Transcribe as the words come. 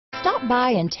Stop by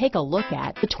and take a look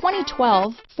at the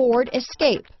 2012 Ford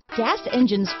Escape. Gas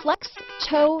engines flex,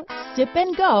 tow, sip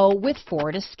and go with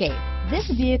Ford Escape.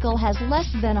 This vehicle has less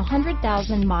than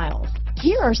 100,000 miles.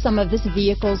 Here are some of this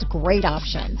vehicle's great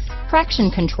options: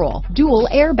 traction control, dual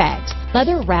airbags,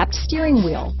 leather-wrapped steering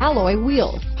wheel, alloy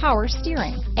wheels, power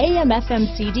steering,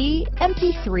 AM/FM/CD,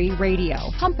 MP3 radio,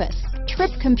 compass,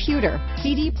 trip computer,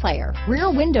 CD player, rear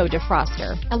window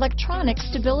defroster, electronic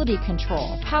stability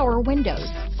control, power windows,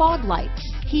 fog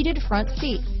lights, heated front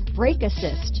seats, brake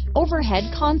assist, overhead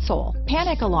console,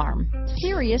 panic alarm,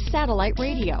 Sirius satellite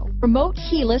radio, remote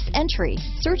keyless entry.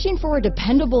 Searching for a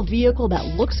dependable vehicle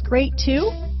that looks great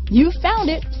too? You found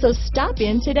it, so stop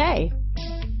in today.